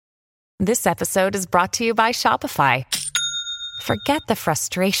This episode is brought to you by Shopify. Forget the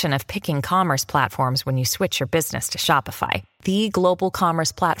frustration of picking commerce platforms when you switch your business to Shopify, the global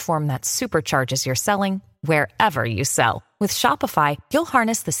commerce platform that supercharges your selling wherever you sell. With Shopify, you'll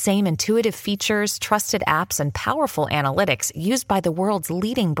harness the same intuitive features, trusted apps, and powerful analytics used by the world's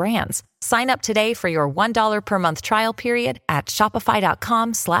leading brands. Sign up today for your $1 per month trial period at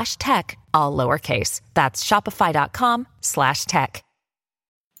shopify.com/tech, all lowercase. That's shopify.com/tech.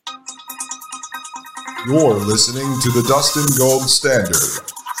 You're listening to the Dustin Gold Standard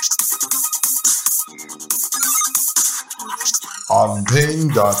on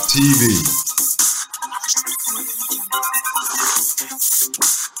Pain.tv.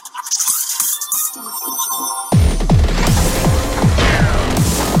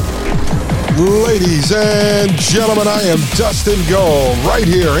 Ladies and gentlemen, I am Dustin Gold, right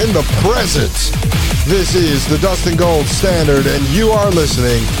here in the present. This is the Dustin Gold Standard, and you are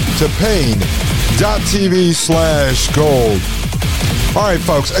listening to Pain.tv/gold. All right,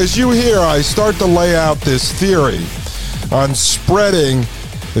 folks, as you hear, I start to lay out this theory on spreading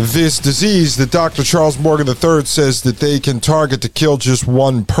this disease that Dr. Charles Morgan III says that they can target to kill just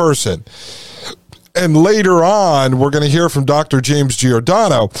one person. And later on, we're going to hear from Dr. James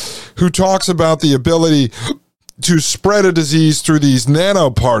Giordano, who talks about the ability to spread a disease through these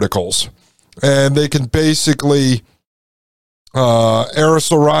nanoparticles. And they can basically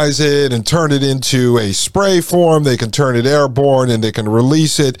aerosolize it and turn it into a spray form. They can turn it airborne, and they can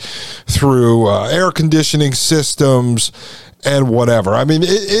release it through air conditioning systems and whatever. I mean,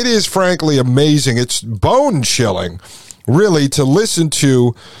 it is frankly amazing. It's bone-chilling, really, to listen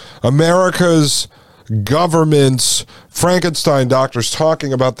to America's government's Frankenstein doctors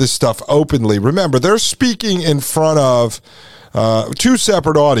talking about this stuff openly. Remember, they're speaking in front of two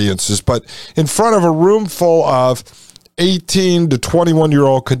separate audiences, but in front of a room full of 18 to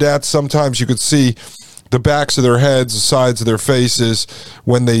 21-year-old cadets. Sometimes you could see the backs of their heads, the sides of their faces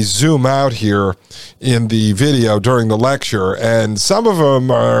when they zoom out here in the video during the lecture. And some of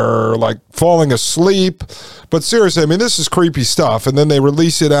them are like falling asleep. But seriously, I mean, this is creepy stuff. And then they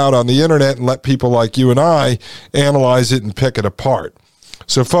release it out on the internet and let people like you and I analyze it and pick it apart.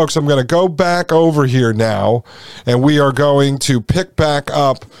 So, folks, I'm going to go back over here now, and we are going to pick back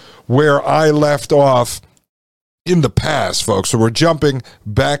up where I left off in the past, folks. So we're jumping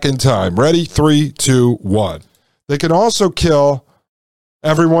back in time. Ready? 3, 2, 1. They can also kill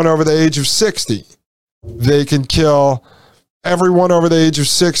everyone over the age of 60. They can kill everyone over the age of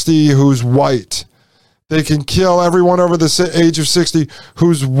 60 who's white. They can kill everyone over the age of 60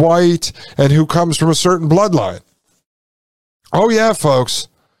 who's white and who comes from a certain bloodline. Oh, yeah, folks.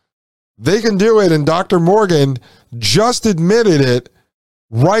 They can do it, and Dr. Morgan just admitted it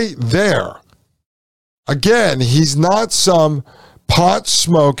right there. Again, he's not some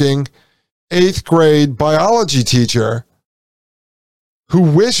pot-smoking 8th grade biology teacher who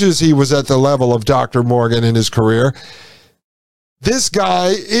wishes he was at the level of Dr. Morgan in his career. This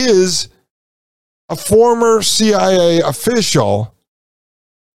guy is a former CIA official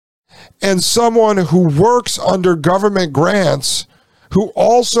and someone who works under government grants, who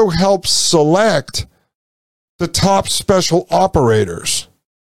also helps select the top special operators.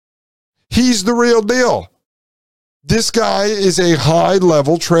 He's the real deal. This guy is a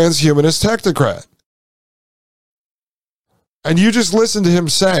high-level transhumanist technocrat. And you just listen to him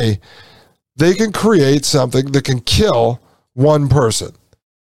say they can create something that can kill one person.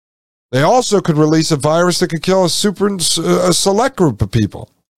 They also could release a virus that could kill a select group of people.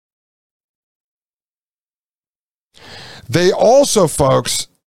 They also, folks,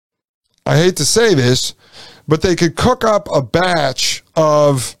 I hate to say this, but they could cook up a batch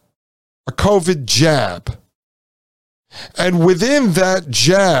of a COVID jab. And within that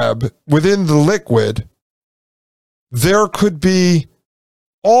jab, within the liquid, there could be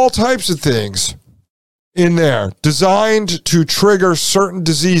all types of things in there designed to trigger certain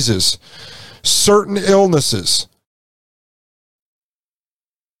diseases, certain illnesses,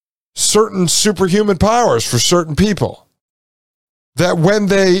 certain superhuman powers for certain people. That when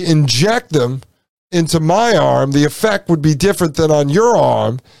they inject them into my arm, the effect would be different than on your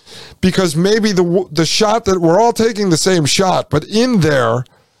arm, because maybe the shot that we're all taking the same shot, but in there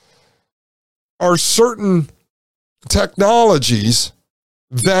are certain technologies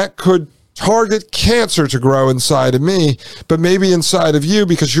that could target cancer to grow inside of me, but maybe inside of you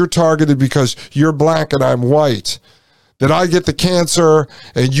because you're targeted because you're black and I'm white. That I get the cancer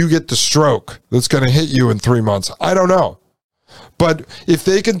and you get the stroke that's going to hit you in 3 months. I don't know. But if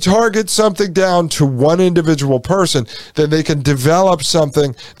they can target something down to one individual person, then they can develop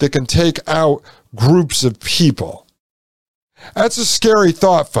something that can take out groups of people. That's a scary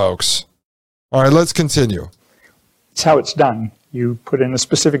thought, folks. All right, let's continue. It's how it's done. You put in a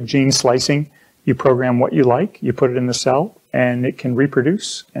specific gene slicing, you program what you like, you put it in the cell, and it can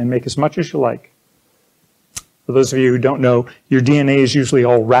reproduce and make as much as you like. For those of you who don't know, your DNA is usually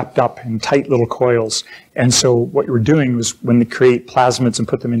all wrapped up in tight little coils. And so what you're doing is when they create plasmids and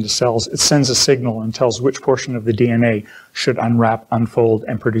put them into cells, it sends a signal and tells which portion of the DNA should unwrap, unfold,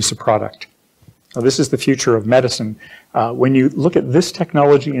 and produce a product. Now, this is the future of medicine. When you look at this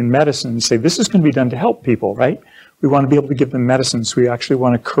technology in medicine and say, this is going to be done to help people, right? We want to be able to give them medicines. We actually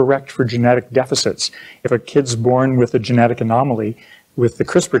want to correct for genetic deficits. If a kid's born with a genetic anomaly, with the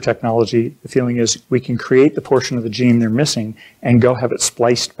CRISPR technology, the feeling is we can create the portion of the gene they're missing and go have it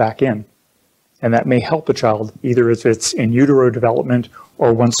spliced back in. And that may help a child, either if it's in utero development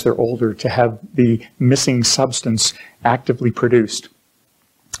or once they're older, to have the missing substance actively produced.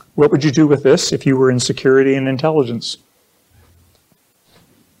 What would you do with this if you were in security and intelligence?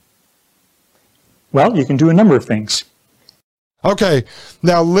 Well, you can do a number of things. Okay,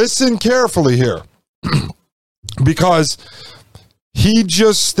 now listen carefully here, because he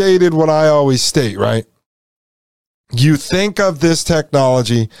just stated what I always state, right? You think of this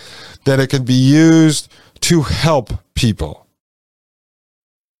technology that it can be used to help people,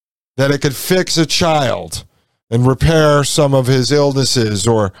 that it could fix a child and repair some of his illnesses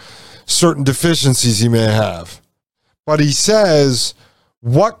or certain deficiencies he may have. But he says,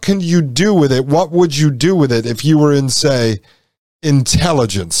 what can you do with it? What would you do with it if you were in, say,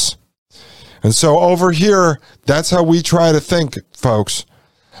 intelligence? And so over here, that's how we try to think, folks.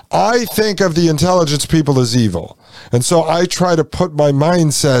 I think of the intelligence people as evil. And so I try to put my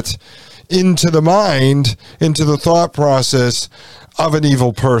mindset into the mind, into the thought process of an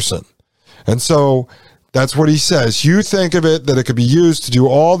evil person. And so that's what he says. You think of it that it could be used to do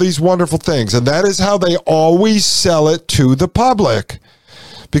all these wonderful things. And that is how they always sell it to the public.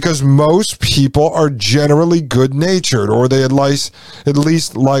 Because most people are generally good-natured, or they at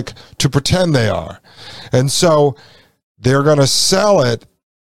least like to pretend they are. And so they're going to sell it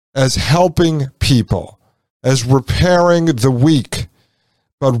as helping people, as repairing the weak.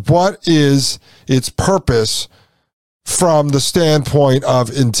 But what is its purpose from the standpoint of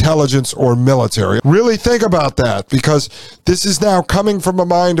intelligence or military? Really think about that, because this is now coming from a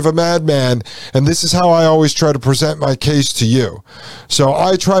mind of a madman, and this is how I always try to present my case to you. So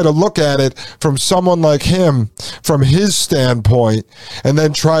I try to look at it from someone like him, from his standpoint, and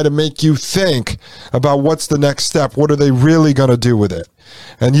then try to make you think about what's the next step. What are they really going to do with it?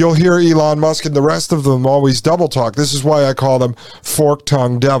 And you'll hear Elon Musk and the rest of them always double talk. This is why I call them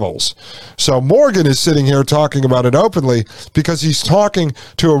fork-tongued devils. So Morgan is sitting here talking about it openly because he's talking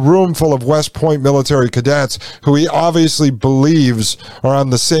to a room full of West Point military cadets who he obviously believes are on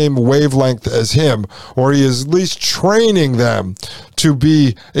the same wavelength as him, or he is at least training them to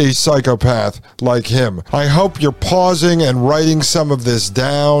be a psychopath like him. I hope you're pausing and writing some of this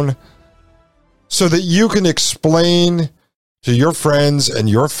down so that you can explain to your friends and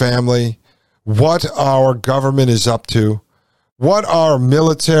your family what our government is up to, what our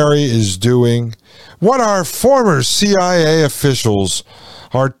military is doing, what our former CIA officials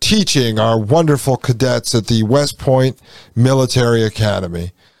are teaching our wonderful cadets at the West Point Military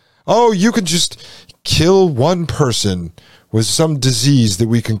Academy. Oh, you can just kill one person with some disease that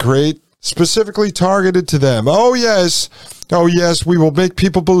we can create specifically targeted to them. Oh, yes, we will make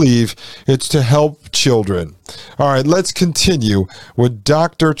people believe it's to help children. All right, let's continue with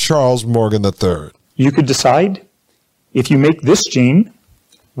Dr. Charles Morgan III. You could decide, if you make this gene,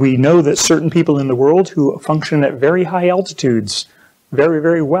 we know that certain people in the world who function at very high altitudes very,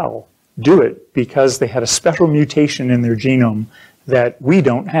 very well do it because they had a special mutation in their genome that we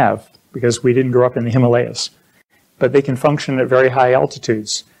don't have because we didn't grow up in the Himalayas. But they can function at very high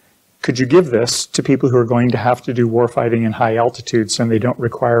altitudes. Could you give this to people who are going to have to do warfighting in high altitudes and they don't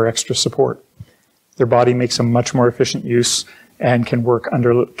require extra support? Their body makes a much more efficient use and can work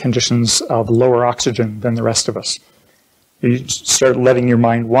under conditions of lower oxygen than the rest of us. You start letting your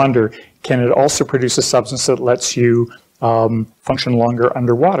mind wander. Can it also produce a substance that lets you function longer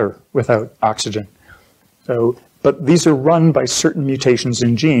underwater without oxygen? But these are run by certain mutations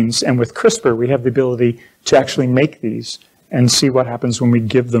in genes, and with CRISPR we have the ability to actually make these and see what happens when we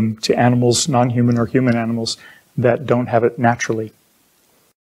give them to animals, non-human or human animals, that don't have it naturally.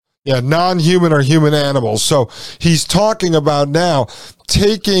 Yeah, non-human or human animals. So he's talking about now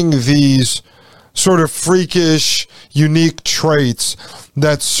taking these sort of freakish, unique traits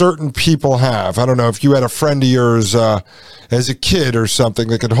that certain people have. I don't know if you had a friend of yours as a kid or something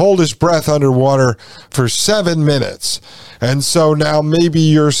that could hold his breath underwater for 7 minutes. And so now maybe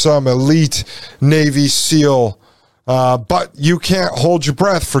you're some elite Navy SEAL but you can't hold your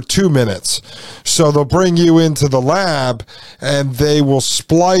breath for 2 minutes. So they'll bring you into the lab and they will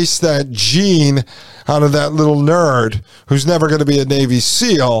splice that gene out of that little nerd who's never going to be a Navy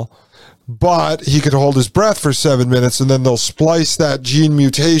SEAL, but he could hold his breath for 7 minutes, and then they'll splice that gene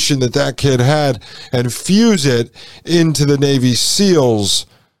mutation that kid had and fuse it into the Navy SEALs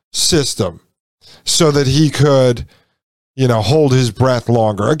system so that he could, hold his breath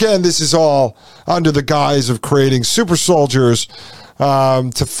longer. Again, this is all under the guise of creating super soldiers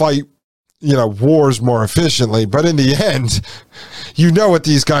to fight, wars more efficiently. But in the end, you know what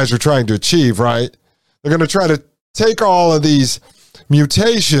these guys are trying to achieve, right? They're going to try to take all of these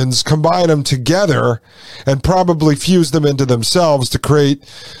mutations, combine them together, and probably fuse them into themselves to create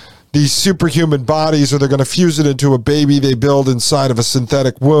these superhuman bodies, or they're going to fuse it into a baby they build inside of a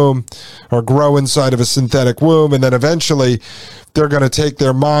synthetic womb or grow inside of a synthetic womb. And then eventually they're going to take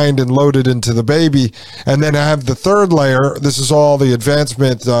their mind and load it into the baby and then have the third layer. This is all the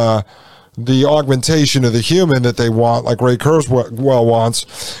advancement, the augmentation of the human that they want, like Ray Kurzweil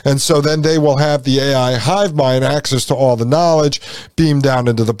wants. And so then they will have the AI hive mind access to all the knowledge beamed down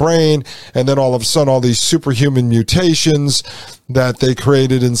into the brain. And then all of a sudden, all these superhuman mutations that they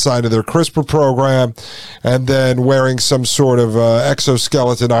created inside of their CRISPR program, and then wearing some sort of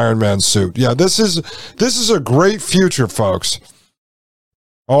exoskeleton Iron Man suit. Yeah, this is a great future, folks.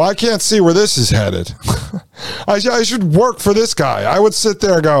 Oh, I can't see where this is headed. I should work for this guy. I would sit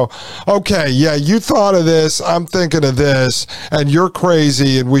there and go, okay, yeah, you thought of this, I'm thinking of this, and you're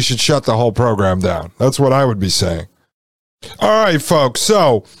crazy, and we should shut the whole program down. That's what I would be saying. All right, folks,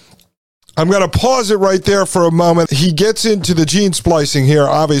 so I'm going to pause it right there for a moment. He gets into the gene splicing here,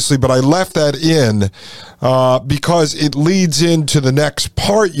 obviously, but I left that in because it leads into the next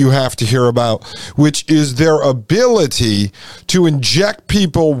part you have to hear about, which is their ability to inject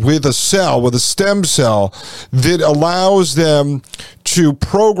people with a cell, with a stem cell, that allows them to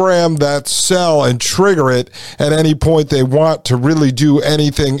program that cell and trigger it at any point they want to really do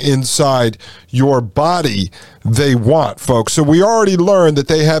anything inside your body they want, folks. So we already learned that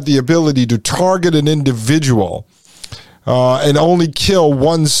they have the ability to target an individual and only kill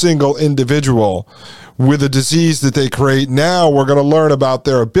one single individual with a disease that they create. Now we're going to learn about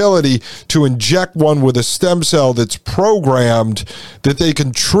their ability to inject one with a stem cell that's programmed that they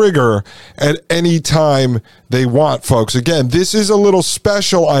can trigger at any time they want, folks. Again, this is a little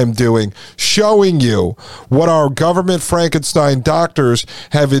special I'm doing, showing you what our government Frankenstein doctors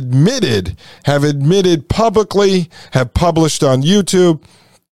have admitted publicly, have published on YouTube,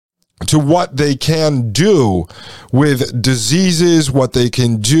 to what they can do with diseases, what they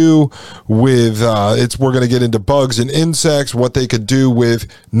can do with, we're going to get into bugs and insects, what they could do with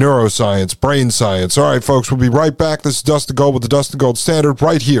neuroscience, brain science. All right, folks, we'll be right back. This is Dustin Gold with the Dustin Gold Standard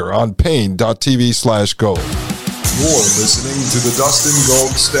right here on pain.tv/gold. You're listening to the Dustin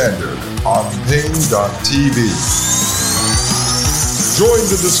Gold Standard on pain.tv. Join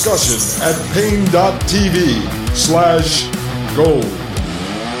the discussion at pain.tv/gold.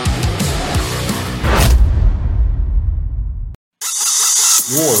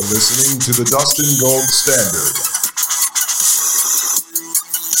 You're listening to the Dustin Gold Standard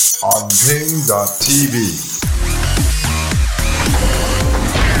on pain.tv.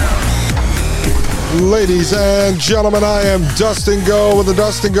 Ladies and gentlemen, I am Dustin Gold with the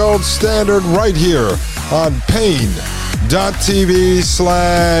Dustin Gold Standard right here on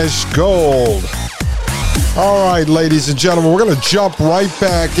pain.tv/gold. All right, ladies and gentlemen, we're going to jump right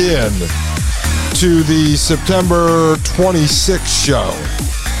back in to the September 26th show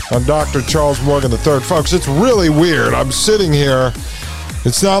on Dr. Charles Morgan III. Folks, it's really weird. I'm sitting here.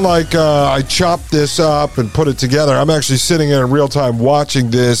 It's not like I chopped this up and put it together. I'm actually sitting here in real time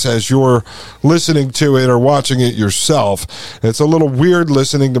watching this as you're listening to it or watching it yourself. It's a little weird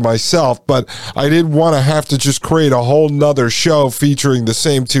listening to myself, but I didn't want to have to just create a whole nother show featuring the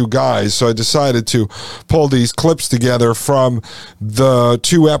same two guys. So I decided to pull these clips together from the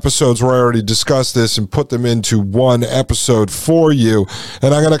two episodes where I already discussed this and put them into one episode for you.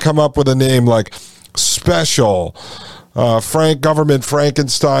 And I'm going to come up with a name like Special Government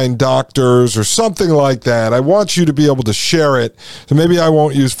Frankenstein Doctors or something like that. I want you to be able to share it. So maybe I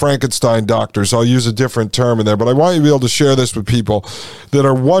won't use Frankenstein Doctors. I'll use a different term in there, but I want you to be able to share this with people that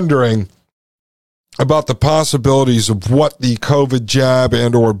are wondering about the possibilities of what the COVID jab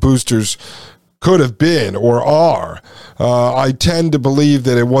and or boosters could have been or are. I tend to believe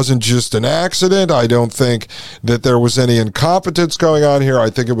that it wasn't just an accident. I don't think that there was any incompetence going on here. I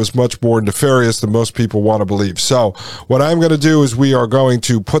think it was much more nefarious than most people want to believe. So what I'm going to do is we are going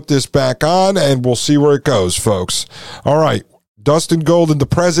to put this back on and we'll see where it goes, folks. All right. Dustin Gold in the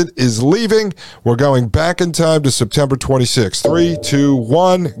present is leaving. We're going back in time to September 26th. 3, 2,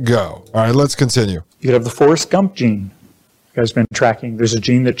 1, go. All right, let's continue. You could have the Forrest Gump gene. You guys been tracking. There's a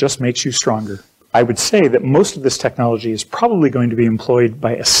gene that just makes you stronger. I would say that most of this technology is probably going to be employed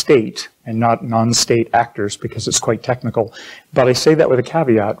by a state and not non-state actors because it's quite technical. But I say that with a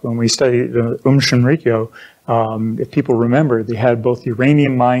caveat. When we studied Shinrikyo, if people remember, they had both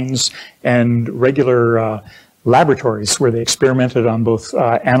uranium mines and regular laboratories where they experimented on both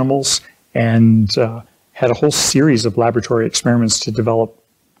animals and had a whole series of laboratory experiments to develop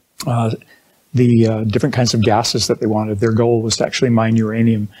the different kinds of gases that they wanted. Their goal was to actually mine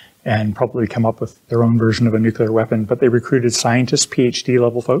uranium and probably come up with their own version of a nuclear weapon. But they recruited scientists, PhD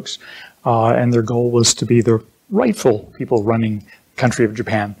level folks, and their goal was to be the rightful people running the country of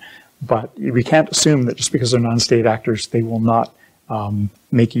Japan. But we can't assume that just because they're non-state actors, they will not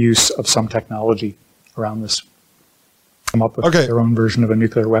make use of some technology around this. Come up with their own version of a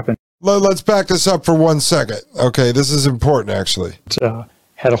nuclear weapon. Let's back this up for 1 second. Okay, this is important, actually.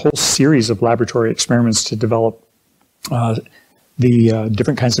 Had a whole series of laboratory experiments to develop the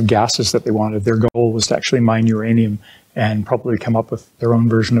different kinds of gases that they wanted. Their goal was to actually mine uranium and probably come up with their own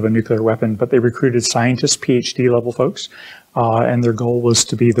version of a nuclear weapon. But they recruited scientists, PhD level folks, and their goal was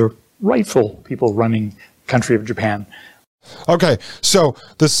to be the rightful people running the country of Japan. Okay, so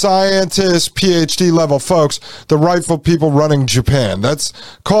the scientists, PhD level folks, the rightful people running Japan, that's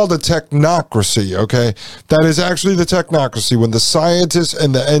called a technocracy, okay? That is actually the technocracy, when the scientists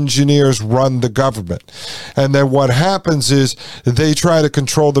and the engineers run the government. And then what happens is they try to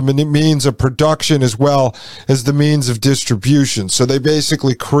control the means of production as well as the means of distribution. So they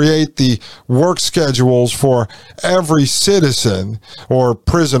basically create the work schedules for every citizen or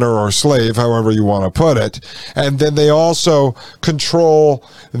prisoner or slave, however you want to put it. And then they also control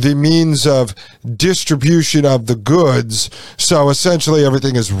the means of distribution of the goods. So essentially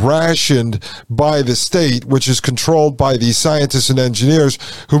everything is rationed by the state, which is controlled by the scientists and engineers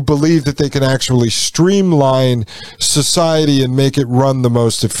who believe that they can actually streamline society and make it run the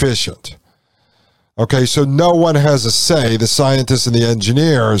most efficient. Okay, so no one has a say. The scientists and the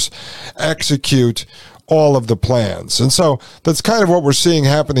engineers execute all of the plans. And so that's kind of what we're seeing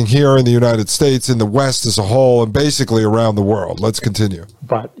happening here in the United States, in the West as a whole, and basically around the world. Let's continue.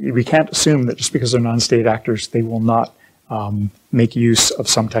 But we can't assume that just because they're non-state actors, they will not make use of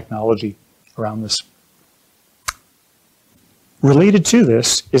some technology around this. Related to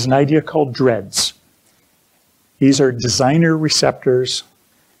this is an idea called dreads. These are designer receptors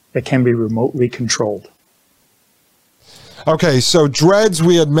that can be remotely controlled. Okay, so dreads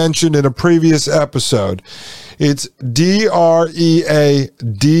we had mentioned in a previous episode. It's DREADDS.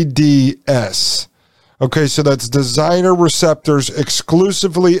 Okay, so that's designer receptors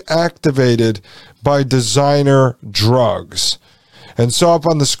exclusively activated by designer drugs. And so up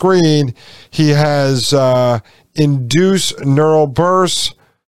on the screen, he has induce neural bursts,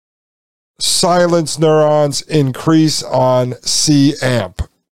 silence neurons, increase on C-amp.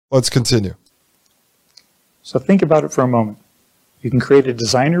 Let's continue. So think about it for a moment. You can create a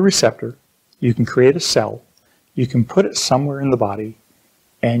designer receptor, you can create a cell, you can put it somewhere in the body,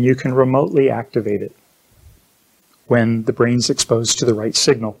 and you can remotely activate it when the brain's exposed to the right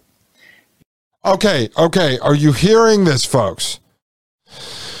signal. Okay. Are you hearing this, folks?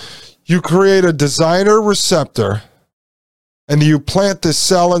 You create a designer receptor, and you plant this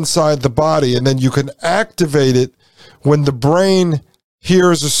cell inside the body, and then you can activate it when the brain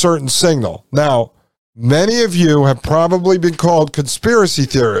hears a certain signal. Now, many of you have probably been called conspiracy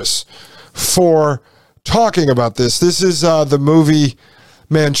theorists for talking about this. This is the movie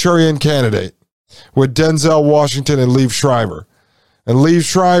Manchurian Candidate with Denzel Washington and Liev Schreiber. And Liev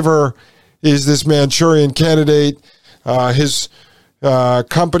Schreiber is this Manchurian Candidate. His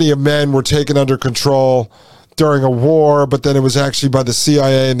company of men were taken under control during a war, but then it was actually by the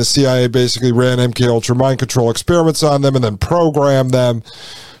CIA, and the CIA basically ran MKUltra mind control experiments on them and then programmed them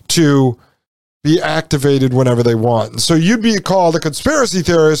to be activated whenever they want. And so you'd be called a conspiracy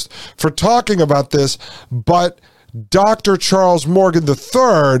theorist for talking about this, but Dr. Charles Morgan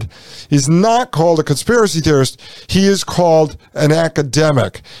III is not called a conspiracy theorist. He is called an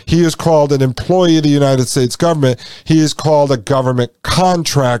academic. He is called an employee of the United States government. He is called a government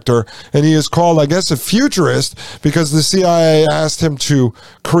contractor. And he is called, I guess, a futurist because the CIA asked him to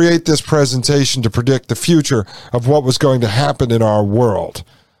create this presentation to predict the future of what was going to happen in our world.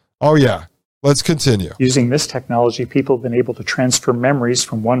 Oh, yeah. Let's continue. Using this technology, people have been able to transfer memories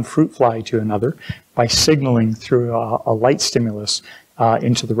from one fruit fly to another by signaling through a light stimulus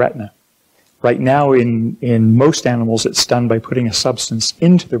into the retina. Right now, in most animals, it's done by putting a substance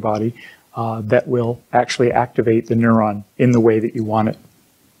into their body that will actually activate the neuron in the way that you want it.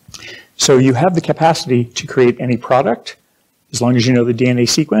 So you have the capacity to create any product. As long as you know the DNA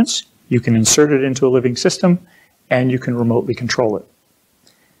sequence, you can insert it into a living system, and you can remotely control it.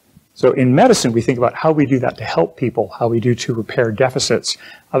 So in medicine, we think about how we do that to help people, how we do to repair deficits.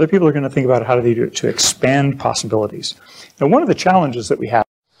 Other people are going to think about how do they do it to expand possibilities. Now, one of the challenges that we have.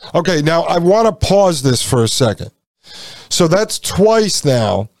 Okay, now I want to pause this for a second. So that's twice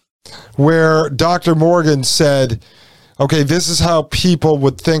now where Dr. Morgan said, okay, this is how people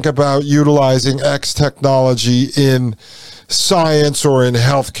would think about utilizing X technology in science or in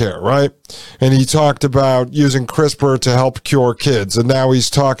healthcare, right? And he talked about using CRISPR to help cure kids. And now he's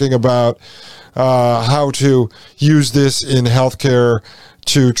talking about how to use this in healthcare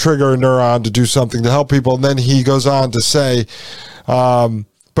to trigger a neuron to do something to help people. And then he goes on to say,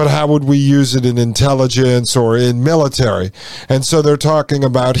 but how would we use it in intelligence or in military? And so he's talking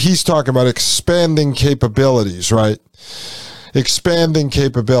about expanding capabilities, right? Expanding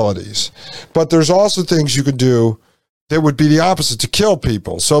capabilities. But there's also things you can do that would be the opposite, to kill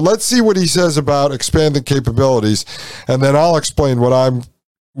people. So let's see what he says about expanding capabilities, and then I'll explain what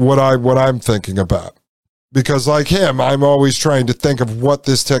I'm thinking about. Because like him, I'm always trying to think of what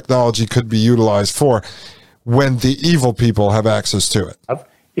this technology could be utilized for when the evil people have access to it.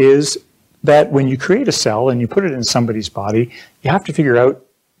 Is that when you create a cell and you put it in somebody's body, you have to figure out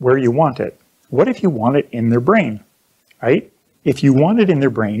where you want it. What if you want it in their brain, right? If you want it in their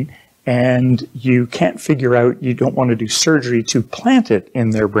brain and you can't figure out, you don't want to do surgery to plant it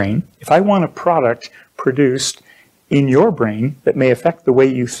in their brain. If I want a product produced in your brain that may affect the way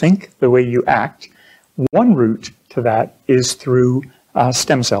you think, the way you act, one route to that is through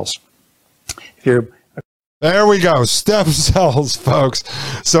stem cells. There we go. Stem cells, folks.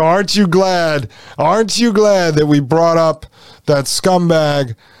 So aren't you glad that we brought up that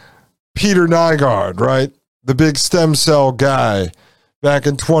scumbag Peter Nygard, right? The big stem cell guy back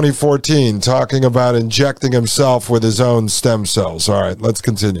in 2014 talking about injecting himself with his own stem cells. All right, let's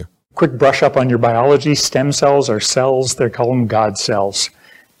continue. Quick brush up on your biology. Stem cells are cells. They call them God cells.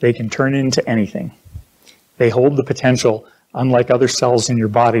 They can turn into anything. They hold the potential, unlike other cells in your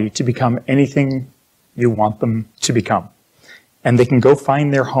body, to become anything you want them to become. And they can go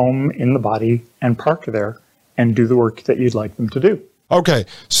find their home in the body and park there and do the work that you'd like them to do. Okay,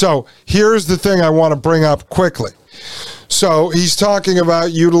 so here's the thing I want to bring up quickly. So he's talking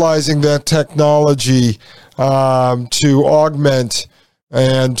about utilizing that technology to augment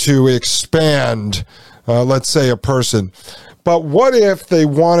and to expand, let's say, a person. But what if they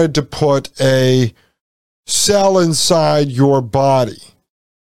wanted to put a cell inside your body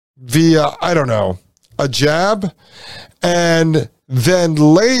via, I don't know, a jab, and then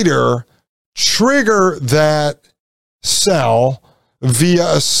later trigger that cell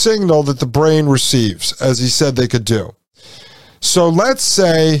via a signal that the brain receives, as he said they could do. So let's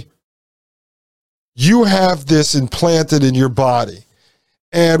say you have this implanted in your body,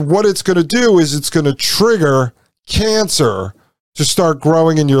 and what it's going to do is it's going to trigger cancer to start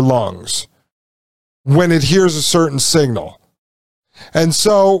growing in your lungs when it hears a certain signal. And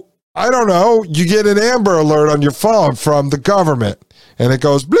so, I don't know, you get an Amber Alert on your phone from the government, and it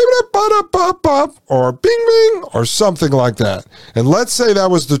goes bleep, bleep, ba, ba, ba, or bing, bing, or something like that. And let's say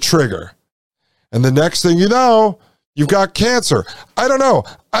that was the trigger. And the next thing you know, you've got cancer. I don't know.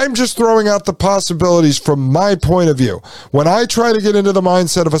 I'm just throwing out the possibilities from my point of view. When I try to get into the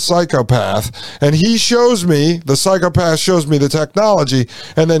mindset of a psychopath, and the psychopath shows me the technology,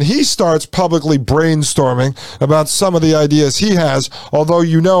 and then he starts publicly brainstorming about some of the ideas he has, although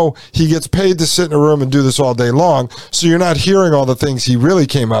you know he gets paid to sit in a room and do this all day long, so you're not hearing all the things he really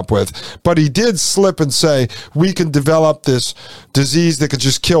came up with. But he did slip and say, we can develop this disease that could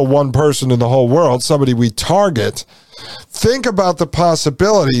just kill one person in the whole world, somebody we target. Think about the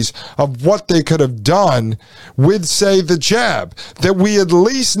possibilities of what they could have done with, say, the jab that we at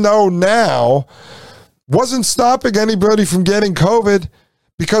least know now wasn't stopping anybody from getting COVID,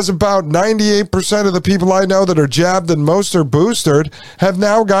 because about 98% of the people I know that are jabbed and most are boosted have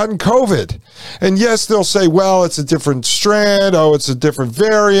now gotten COVID. And yes, they'll say, well, it's a different strand. Oh, it's a different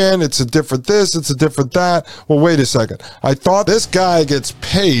variant. It's a different this. It's a different that. Well, wait a second. I thought this guy gets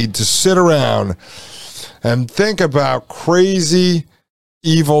paid to sit around and think about crazy,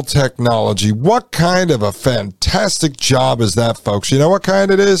 evil technology. What kind of a fantastic job is that, folks? You know what kind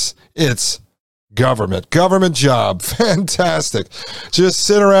it is? It's government. Government job. Fantastic. Just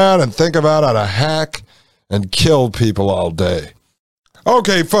sit around and think about how to hack and kill people all day.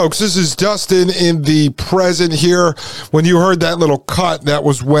 Okay, folks, this is Dustin in the present here. When you heard that little cut, that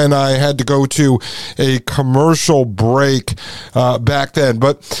was when I had to go to a commercial break back then.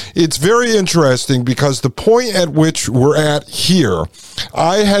 But it's very interesting because the point at which we're at here,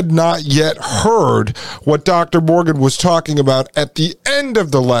 I had not yet heard what Dr. Morgan was talking about at the end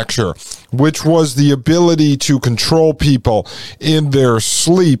of the lecture, which was the ability to control people in their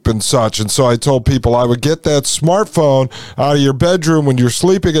sleep and such. And so I told people I would get that smartphone out of your bedroom when you're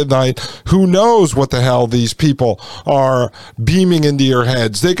sleeping at night. Who knows what the hell these people are beaming into your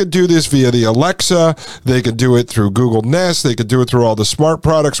heads. They could do this via the Alexa. They could do it through Google Nest. They could do it through all the smart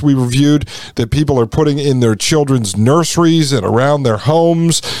products we reviewed that people are putting in their children's nurseries and around their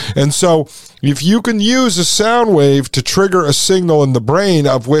homes. And so if you can use a sound wave to trigger a signal in the brain,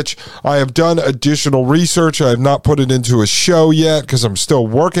 of which I have done additional research, I have not put it into a show yet because I'm still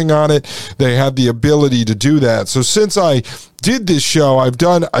working on it. They have the ability to do that. So since I did this show, I've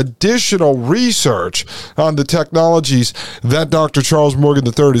done additional research on the technologies that Dr. Charles Morgan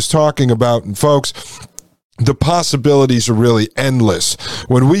III is talking about. And folks, the possibilities are really endless.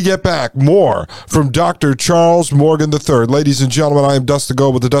 When we get back, more from Dr. Charles Morgan III. Ladies and gentlemen, I am Dustin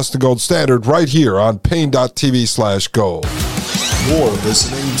Gold with the Dustin Gold Standard right here on Pain.tv/gold. You're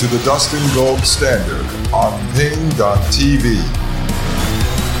listening to the Dustin Gold Standard on Pain.tv.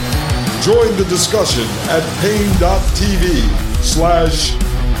 Join the discussion at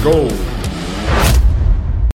Pain.tv/gold.